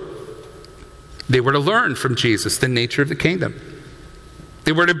for? They were to learn from Jesus the nature of the kingdom.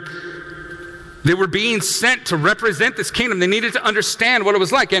 They were being sent to represent this kingdom. They needed to understand what it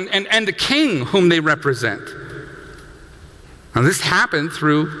was like and the king whom they represent. Now this happened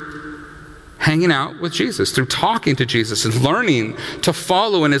through hanging out with Jesus, through talking to Jesus and learning to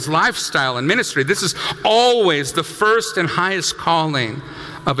follow in his lifestyle and ministry. This is always the first and highest calling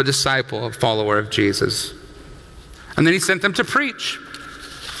of a disciple, a follower of Jesus. And then he sent them to preach.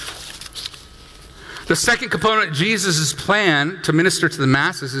 The second component of Jesus' plan to minister to the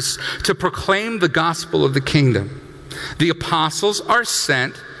masses is to proclaim the gospel of the kingdom. The apostles are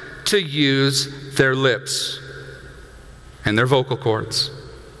sent to use their lips and their vocal cords,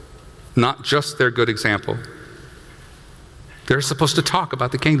 not just their good example. They're supposed to talk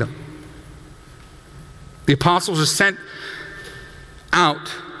about the kingdom. The apostles are sent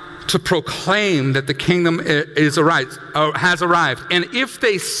out to proclaim that the kingdom has arrived. And if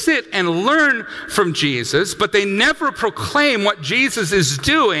they sit and learn from Jesus, but they never proclaim what Jesus is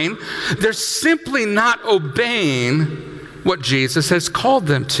doing, they're simply not obeying what Jesus has called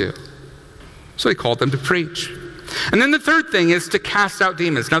them to. So he called them to preach. And then the third thing is to cast out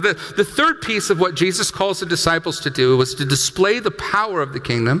demons. Now the third piece of what Jesus calls the disciples to do was to display the power of the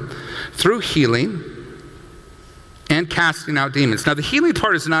kingdom through healing and casting out demons. Now the healing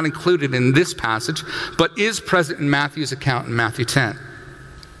part is not included in this passage, but is present in Matthew's account in Matthew 10.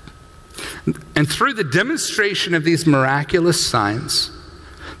 And through the demonstration of these miraculous signs,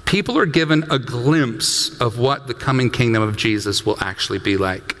 people are given a glimpse of what the coming kingdom of Jesus will actually be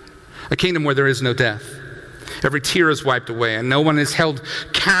like. A kingdom where there is no death. Every tear is wiped away and no one is held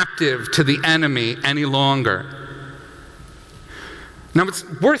captive to the enemy any longer. Now, it's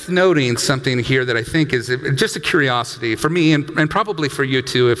worth noting something here that I think is just a curiosity for me and probably for you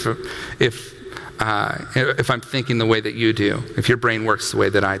too if I'm thinking the way that you do, if your brain works the way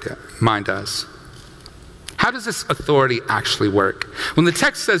that mine does. How does this authority actually work? When the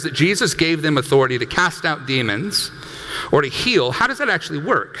text says that Jesus gave them authority to cast out demons or to heal, how does that actually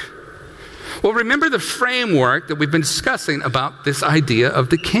work? Well, remember the framework that we've been discussing about this idea of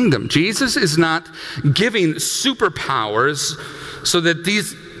the kingdom. Jesus is not giving superpowers so that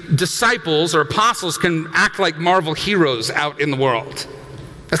these disciples or apostles can act like Marvel heroes out in the world.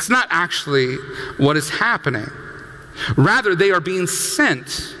 That's not actually what is happening. Rather, they are being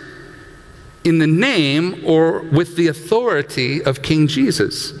sent in the name or with the authority of King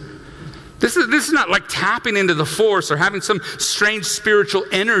Jesus. This is not like tapping into the force or having some strange spiritual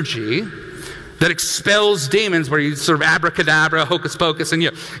energy that expels demons where you sort of abracadabra, hocus pocus, and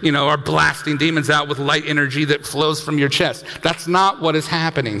you are blasting demons out with light energy that flows from your chest. That's not what is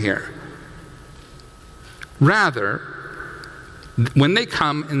happening here. Rather, when they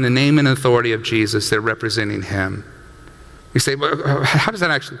come in the name and authority of Jesus, they're representing him. You say, well, how does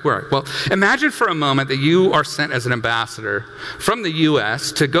that actually work? Well, imagine for a moment that you are sent as an ambassador from the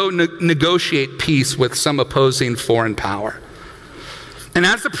U.S. to go negotiate peace with some opposing foreign power. And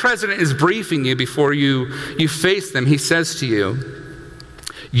as the president is briefing you before you face them, he says to you,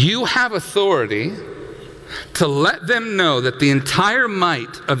 you have authority to let them know that the entire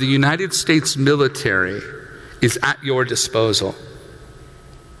might of the United States military is at your disposal.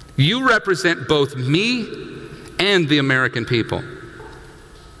 You represent both me and the American people.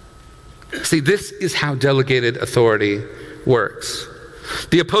 See, this is how delegated authority works.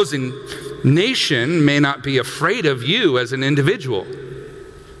 The opposing nation may not be afraid of you as an individual,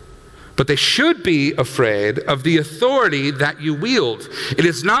 but they should be afraid of the authority that you wield. It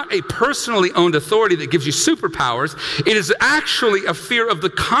is not a personally owned authority that gives you superpowers. It is actually a fear of the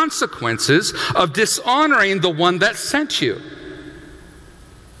consequences of dishonoring the one that sent you.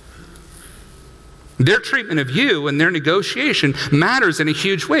 Their treatment of you and their negotiation matters in a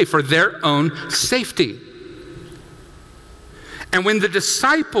huge way for their own safety. And when the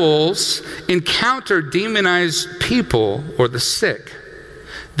disciples encounter demonized people or the sick,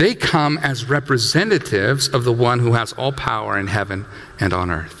 they come as representatives of the one who has all power in heaven and on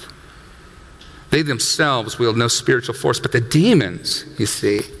earth. They themselves wield no spiritual force, but the demons, you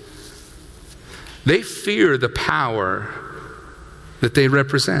see, they fear the power that they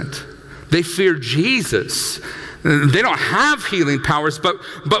represent. They fear Jesus. They don't have healing powers, but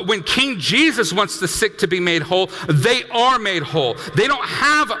when King Jesus wants the sick to be made whole, they are made whole. They don't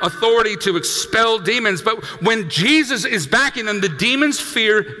have authority to expel demons, but when Jesus is backing them, the demons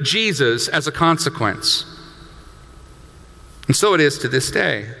fear Jesus as a consequence. And so it is to this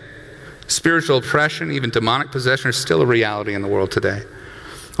day. Spiritual oppression, even demonic possession, are still a reality in the world today.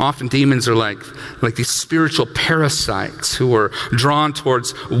 Often demons are like these spiritual parasites who are drawn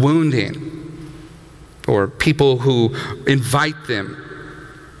towards wounding, or people who invite them.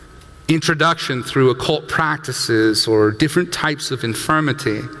 Introduction through occult practices or different types of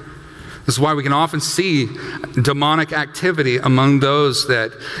infirmity. This is why we can often see demonic activity among those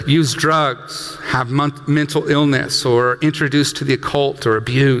that use drugs, have mental illness, or are introduced to the occult or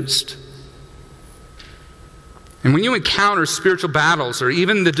abused. And when you encounter spiritual battles or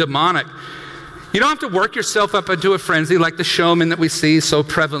even the demonic, you don't have to work yourself up into a frenzy like the showman that we see so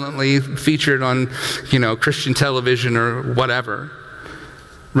prevalently featured on, Christian television or whatever.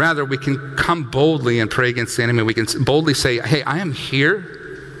 Rather, we can come boldly and pray against the enemy. We can boldly say, hey, I am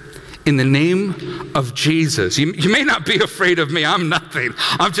here in the name of Jesus. You may not be afraid of me. I'm nothing.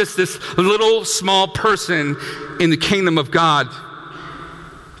 I'm just this little small person in the kingdom of God.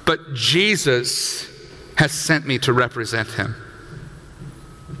 But Jesus has sent me to represent him.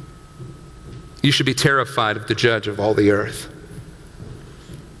 You should be terrified of the judge of all the earth.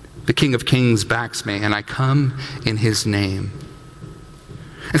 The King of Kings backs me, and I come in his name.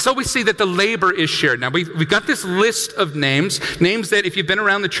 And so we see that the labor is shared. Now, we've got this list of names that if you've been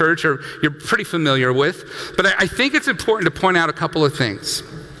around the church, or you're pretty familiar with. But I think it's important to point out a couple of things.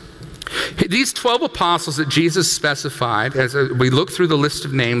 These 12 apostles that Jesus specified, as we look through the list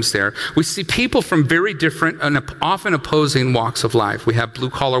of names there, we see people from very different and often opposing walks of life. We have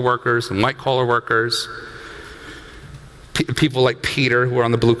blue-collar workers and white-collar workers. People like Peter, who are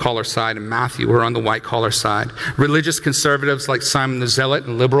on the blue-collar side, and Matthew, who are on the white-collar side. Religious conservatives like Simon the Zealot,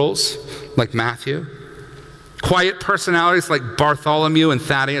 and liberals like Matthew. Quiet personalities like Bartholomew and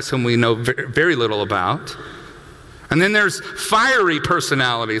Thaddeus, whom we know very little about. And then there's fiery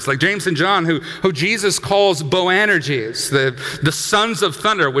personalities like James and John, who Jesus calls Boanerges, the sons of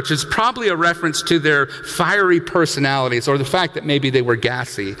thunder, which is probably a reference to their fiery personalities, or the fact that maybe they were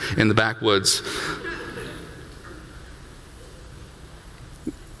gassy in the backwoods.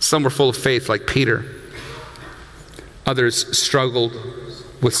 Some were full of faith like Peter. Others struggled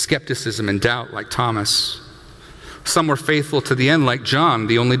with skepticism and doubt like Thomas. Some were faithful to the end like John,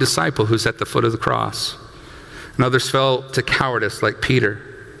 the only disciple who's at the foot of the cross. And others fell to cowardice like Peter.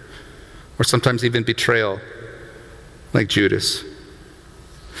 or sometimes even betrayal, like Judas.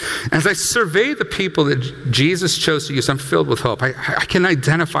 As I survey the people that Jesus chose to use, I'm filled with hope. I can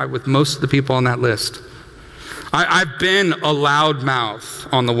identify with most of the people on that list. I've been a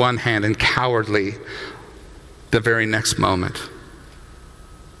loudmouth on the one hand and cowardly the very next moment.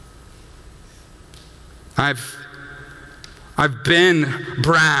 I've been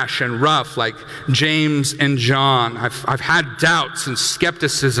brash and rough like James and John. I've had doubts and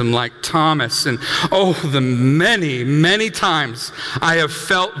skepticism like Thomas. And the many, many times I have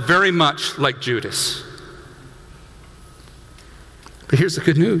felt very much like Judas. But here's the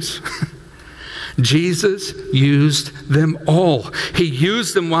good news. Jesus used them all. He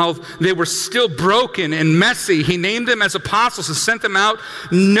used them while they were still broken and messy. He named them as apostles and sent them out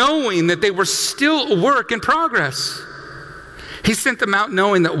knowing that they were still a work in progress. He sent them out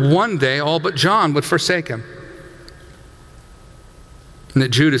knowing that one day all but John would forsake him. And that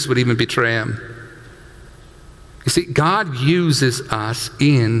Judas would even betray him. You see, God uses us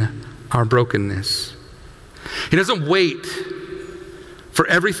in our brokenness. He doesn't wait for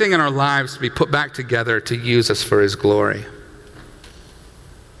everything in our lives to be put back together to use us for His glory.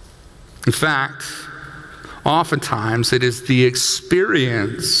 In fact, oftentimes it is the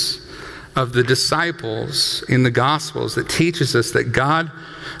experience of the disciples in the Gospels that teaches us that God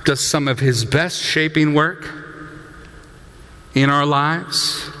does some of His best shaping work in our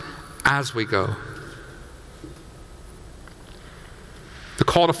lives as we go. The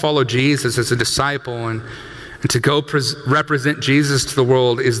call to follow Jesus as a disciple and to go represent Jesus to the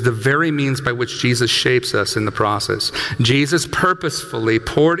world is the very means by which Jesus shapes us in the process. Jesus purposefully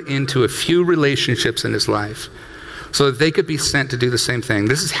poured into a few relationships in His life so that they could be sent to do the same thing.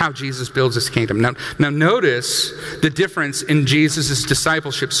 This is how Jesus builds His kingdom. Now notice the difference in Jesus'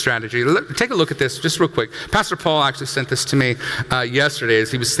 discipleship strategy. Take a look at this just real quick. Pastor Paul actually sent this to me yesterday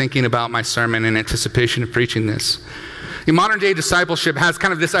as he was thinking about my sermon in anticipation of preaching this. In modern day discipleship has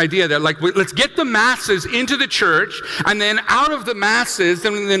kind of this idea that let's get the masses into the church, and then out of the masses,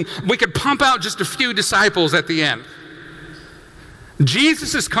 then we could pump out just a few disciples at the end.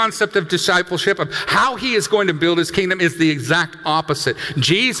 Jesus' concept of discipleship, of how He is going to build His kingdom, is the exact opposite.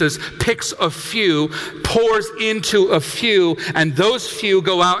 Jesus picks a few, pours into a few, and those few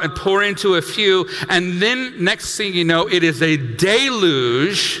go out and pour into a few, and then next thing you know, it is a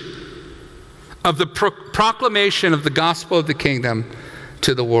deluge of the proclamation of the gospel of the kingdom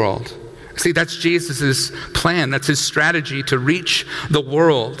to the world. See, that's Jesus' plan. That's His strategy to reach the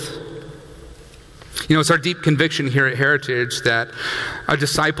world. You know, it's our deep conviction here at Heritage that a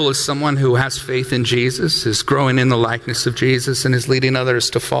disciple is someone who has faith in Jesus, is growing in the likeness of Jesus, and is leading others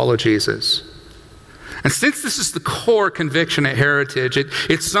to follow Jesus. And since this is the core conviction at Heritage,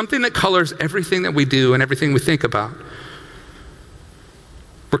 it's something that colors everything that we do and everything we think about.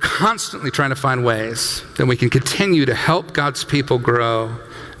 We're constantly trying to find ways that we can continue to help God's people grow,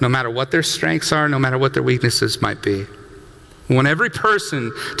 no matter what their strengths are, no matter what their weaknesses might be. We want every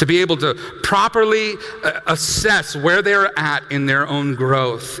person to be able to properly assess where they're at in their own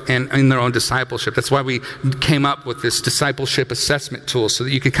growth and in their own discipleship. That's why we came up with this discipleship assessment tool, so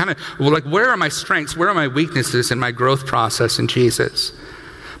that you can kind of, where are my strengths, where are my weaknesses in my growth process in Jesus?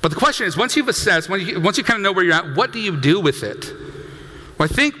 But the question is, once you've assessed, once you kind of know where you're at, what do you do with it? Well,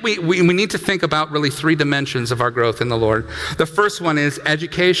 I think we need to think about really three dimensions of our growth in the Lord. The first one is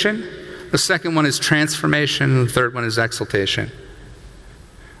education. The second one is transformation. And the third one is exaltation.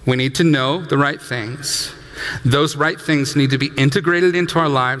 We need to know the right things. Those right things need to be integrated into our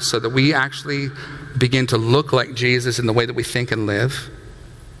lives so that we actually begin to look like Jesus in the way that we think and live.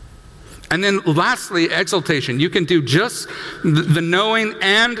 And then lastly, exaltation. You can do just the knowing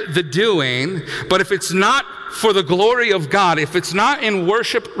and the doing, but if it's not for the glory of God, if it's not in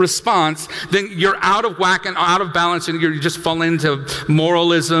worship response, then you're out of whack and out of balance, and you just fall into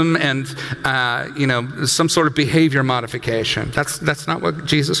moralism and some sort of behavior modification. That's not what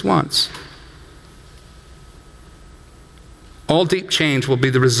Jesus wants. All deep change will be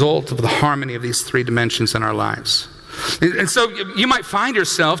the result of the harmony of these three dimensions in our lives. And so you might find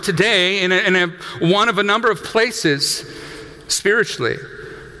yourself today in one of a number of places spiritually.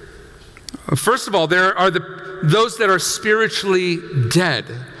 First of all, there are those that are spiritually dead.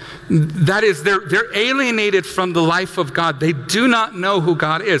 That is, they're alienated from the life of God. They do not know who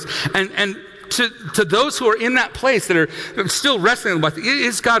God is. And to those who are in that place that are still wrestling with,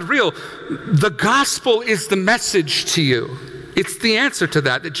 is God real? The gospel is the message to you. It's the answer to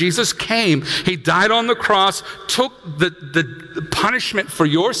that Jesus came. He died on the cross, took the punishment for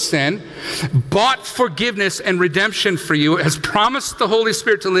your sin, bought forgiveness and redemption for you, has promised the Holy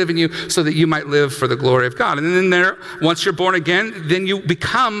Spirit to live in you so that you might live for the glory of God. And then once you're born again, then you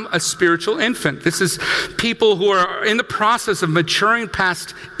become a spiritual infant. This is people who are in the process of maturing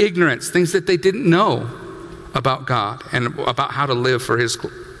past ignorance, things that they didn't know about God and about how to live for His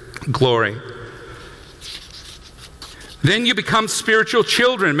glory. Then you become spiritual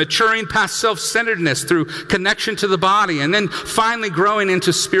children, maturing past self-centeredness through connection to the body, and then finally growing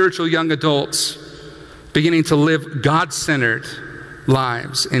into spiritual young adults, beginning to live God-centered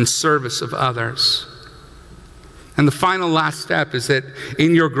lives in service of others. And the final last step is that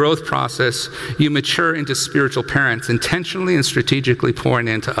in your growth process, you mature into spiritual parents, intentionally and strategically pouring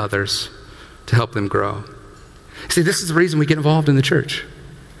into others to help them grow. See, this is the reason we get involved in the church.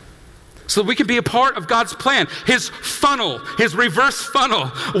 So that we can be a part of God's plan, His funnel, His reverse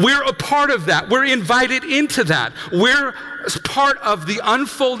funnel. We're a part of that. We're invited into that. We're part of the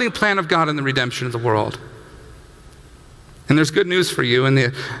unfolding plan of God in the redemption of the world. And there's good news for you in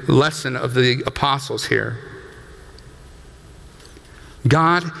the lesson of the apostles here.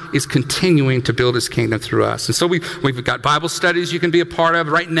 God is continuing to build His kingdom through us. And so we've got Bible studies you can be a part of.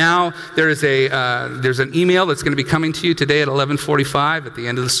 Right now, there's an email that's going to be coming to you today at 11:45 at the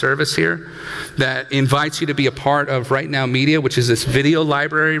end of the service here that invites you to be a part of Right Now Media, which is this video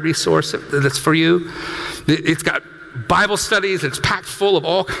library resource that's for you. It's got Bible studies. It's packed full of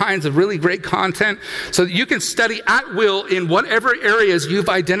all kinds of really great content so that you can study at will in whatever areas you've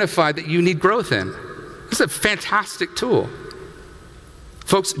identified that you need growth in. It's a fantastic tool.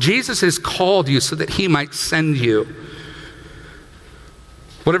 Folks, Jesus has called you so that He might send you.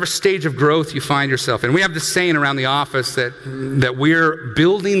 Whatever stage of growth you find yourself in. We have this saying around the office that we're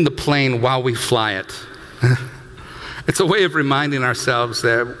building the plane while we fly it. It's a way of reminding ourselves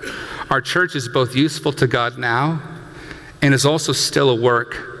that our church is both useful to God now and is also still a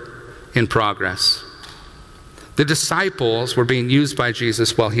work in progress. The disciples were being used by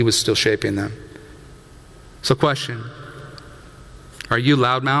Jesus while He was still shaping them. So question. Are you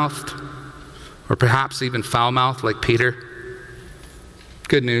loudmouthed or perhaps even foul-mouthed like Peter?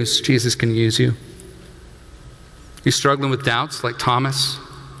 Good news, Jesus can use you. You struggling with doubts like Thomas?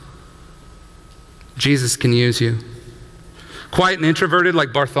 Jesus can use you. Quiet and introverted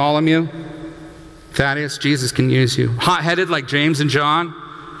like Bartholomew? Thaddeus? Jesus can use you. Hot-headed like James and John?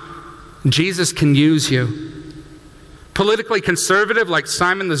 Jesus can use you. Politically conservative like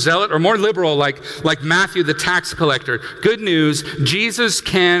Simon the Zealot, or more liberal like Matthew the tax collector. Good news, Jesus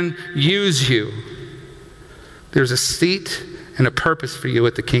can use you. There's a seat and a purpose for you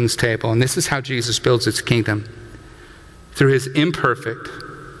at the King's table, and this is how Jesus builds His kingdom. Through His imperfect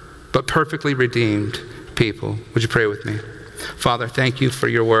but perfectly redeemed people. Would you pray with me? Father, thank you for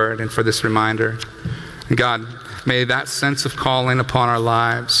your word and for this reminder. And God, may that sense of calling upon our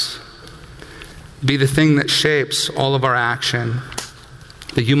lives be the thing that shapes all of our action,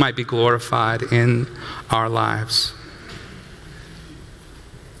 that you might be glorified in our lives.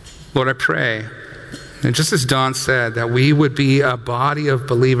 Lord, I pray, and just as Don said, that we would be a body of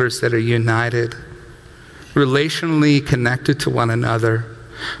believers that are united, relationally connected to one another,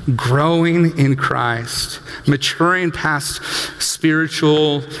 growing in Christ, maturing past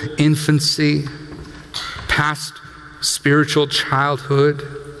spiritual infancy, past spiritual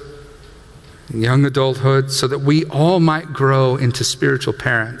childhood, young adulthood, so that we all might grow into spiritual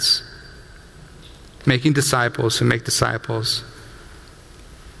parents, making disciples who make disciples,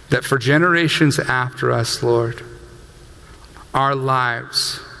 that for generations after us, Lord, our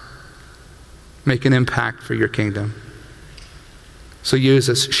lives make an impact for your kingdom. So use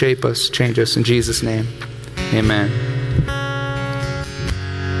us, shape us, change us. In Jesus' name, amen.